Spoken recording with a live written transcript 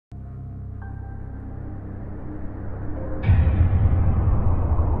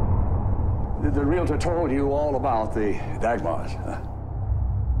The realtor told you all about the Dagmars, huh?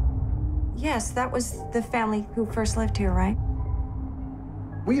 Yes, that was the family who first lived here, right?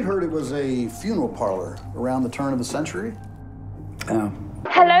 We had heard it was a funeral parlor around the turn of the century. Hello,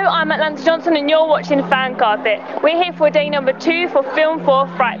 I'm Atlanta Johnson and you're watching Fan Carpet. We're here for day number 2 for Film 4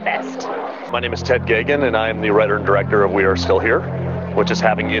 FrightFest. My name is Geoghegan and I am the writer and director of We Are Still Here, which is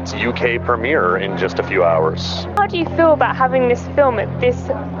having its UK premiere in just a few hours. How do you feel about having this film at this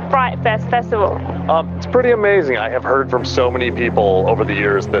FrightFest festival? It's pretty amazing. I have heard from so many people over the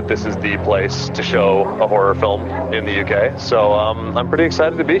years that this is the place to show a horror film in the UK. So I'm pretty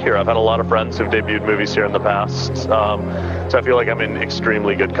excited to be here. I've had a lot of friends who've debuted movies here in the past. So I feel like I'm in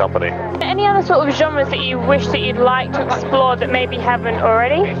extremely good company. Any other sort of genres that you wish that you'd like to explore that maybe haven't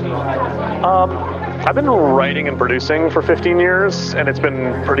already? I've been writing and producing for 15 years, and it's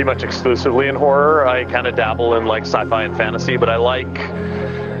been pretty much exclusively in horror. I kind of dabble in like sci-fi and fantasy, but I like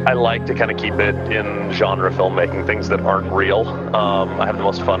to kind of keep it in genre filmmaking, things that aren't real. I have the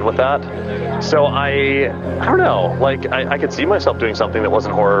most fun with that. So I don't know, like I could see myself doing something that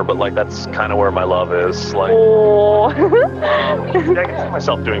wasn't horror, but like that's kind of where my love is. Like, I can see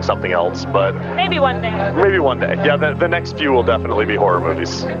myself doing something else, but maybe one day. Maybe one day. Yeah, the next few will definitely be horror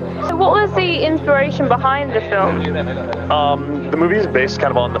movies. So what was the inspiration behind the film? The movie is based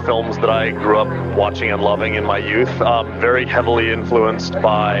kind of on the films that I grew up watching and loving in my youth. Very heavily influenced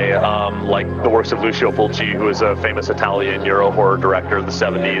by like the works of Lucio Fulci, who is a famous Italian Euro horror director of the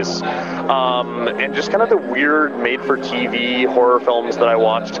 70s, and just kind of the weird made-for-TV horror films that I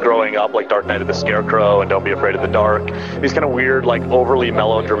watched growing up, like Dark Night of the Scarecrow and Don't Be Afraid of the Dark. These kind of weird, like overly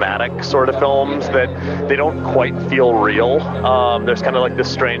melodramatic sort of films that they don't quite feel real. There's kind of like this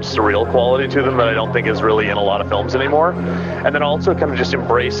strange surreal quality to them that I don't think is really in a lot of films anymore. And then also kind of just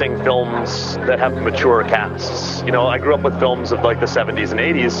embracing films that have mature casts. You know, I grew up with films of like the 70s and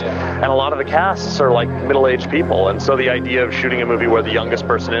 80s, and a lot of the casts are like middle-aged people, and so the idea of shooting a movie where the youngest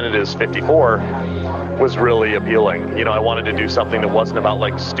person in it is 54 was really appealing. You know, I wanted to do something that wasn't about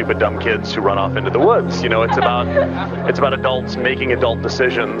like stupid dumb kids who run off into the woods. You know, it's about adults making adult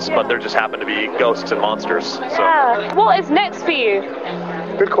decisions, but there just happen to be ghosts and monsters. So. Yeah. What is next for you?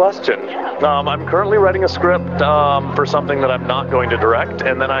 Good question. I'm currently writing a script for something that I'm not going to direct,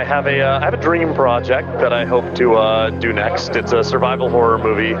 and then I have a dream project that I hope to do next. It's a survival horror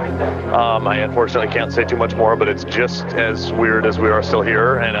movie. I unfortunately can't say too much more, but it's just as weird as We Are Still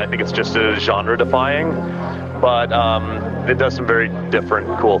Here, and I think it's just as genre-defying. But it does some very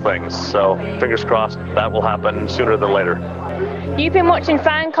different, cool things. So fingers crossed that will happen sooner than later. You've been watching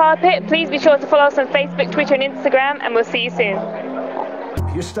Fan Carpet. Please be sure to follow us on Facebook, Twitter, and Instagram, and we'll see you soon.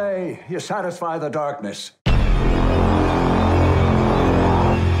 You stay, you satisfy the darkness.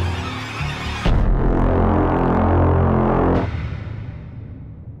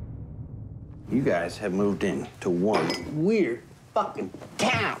 You guys have moved in to one weird fucking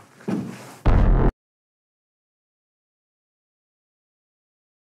town.